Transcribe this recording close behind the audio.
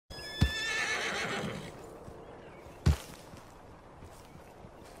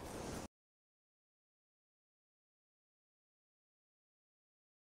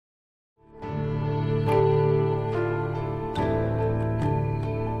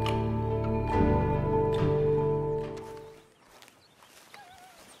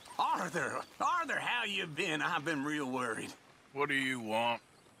Arthur! Arthur, how you been? I've been real worried. What do you want?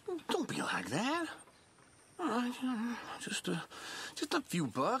 Don't be like that. Just a few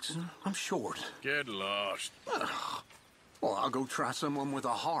bucks, and I'm short. Get lost. Well, I'll go try someone with a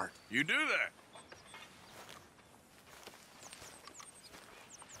heart. You do that.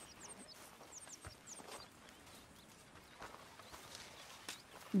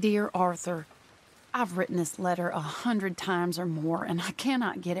 Dear Arthur, I've written this letter 100 times or more, and I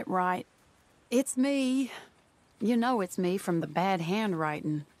cannot get it right. It's me. You know it's me from the bad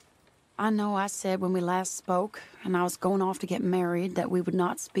handwriting. I know I said when we last spoke, and I was going off to get married, that we would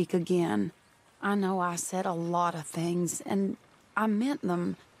not speak again. I know I said a lot of things, and I meant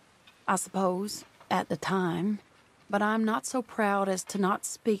them, I suppose, at the time. But I'm not so proud as to not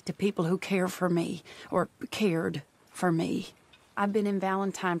speak to people who care for me, or cared for me. I've been in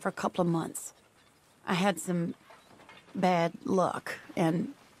Valentine for a couple of months. I had some bad luck,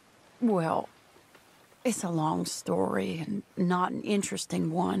 and, well, it's a long story and not an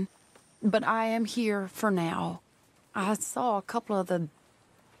interesting one. But I am here for now. I saw a couple of the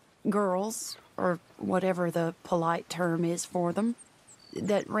girls, or whatever the polite term is for them,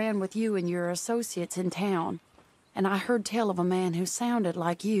 that ran with you and your associates in town. And I heard tell of a man who sounded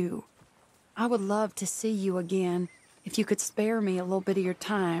like you. I would love to see you again, if you could spare me a little bit of your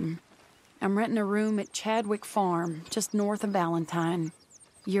time. I'm renting a room at Chadwick Farm, just north of Valentine.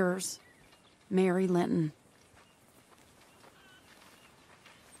 Yours, Mary Linton.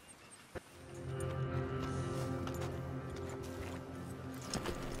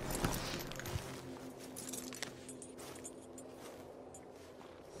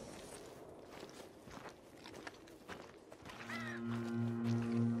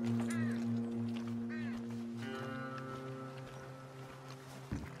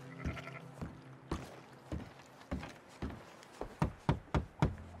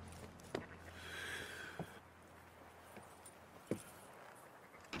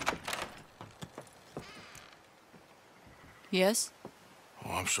 Yes?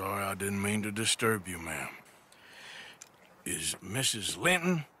 Oh, I'm sorry, I didn't mean to disturb you, ma'am. Is Mrs.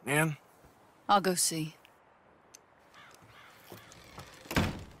 Linton in? I'll go see.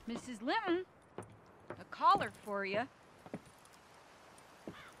 Mrs. Linton, a caller for you.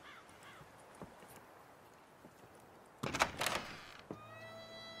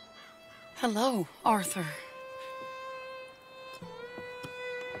 Hello, Arthur.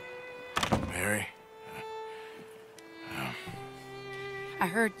 Mary? I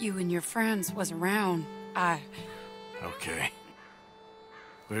heard you and your friends was around. Okay.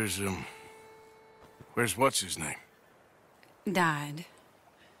 Where's what's his name? Died.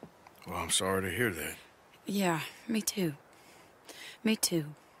 Well, I'm sorry to hear that. Yeah, me too. Me too.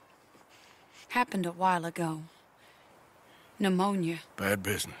 Happened a while ago. Pneumonia. Bad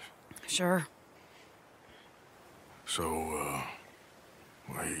business. Sure. So,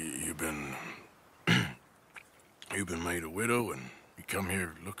 well, you've been made a widow and you come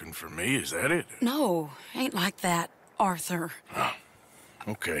here looking for me, is that it? No, ain't like that, Arthur. Oh,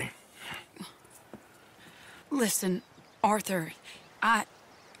 okay. Listen, Arthur,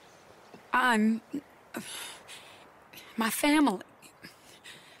 I'm... my family.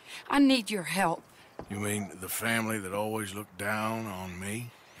 I need your help. You mean the family that always looked down on me?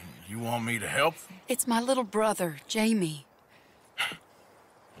 You want me to help them? It's my little brother, Jamie.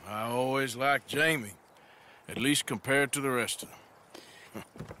 I always liked Jamie, at least compared to the rest of them.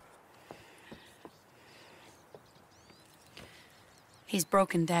 He's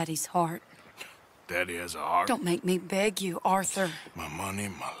broken Daddy's heart. Daddy has a heart. Don't make me beg you, Arthur. My money,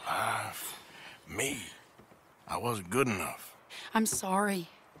 my life, me. I wasn't good enough. I'm sorry.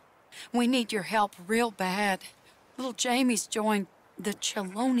 We need your help real bad. Little Jamie's joined the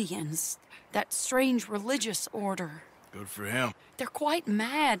Chelonians, that strange religious order. Good for him. They're quite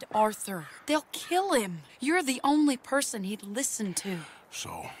mad, Arthur. They'll kill him. You're the only person he'd listen to.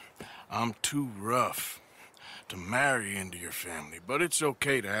 So, I'm too rough to marry into your family, but it's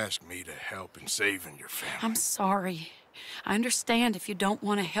okay to ask me to help in saving your family. I'm sorry. I understand if you don't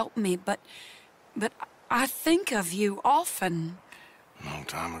want to help me, but I think of you often. Long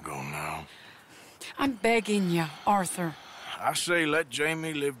time ago now. I'm begging you, Arthur. I say let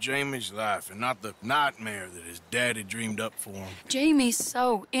Jamie live Jamie's life and not the nightmare that his daddy dreamed up for him. Jamie's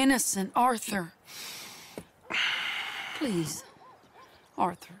so innocent, Arthur. Please,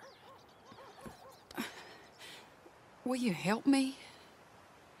 Arthur. Will you help me?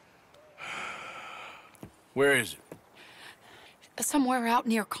 Where is it? Somewhere out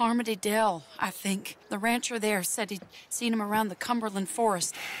near Carmody Dell, I think. The rancher there said he'd seen him around the Cumberland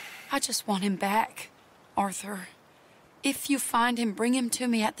forest. I just want him back, Arthur. If you find him, bring him to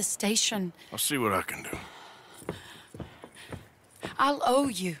me at the station. I'll see what I can do. I'll owe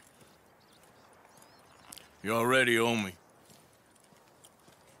you. You already owe me.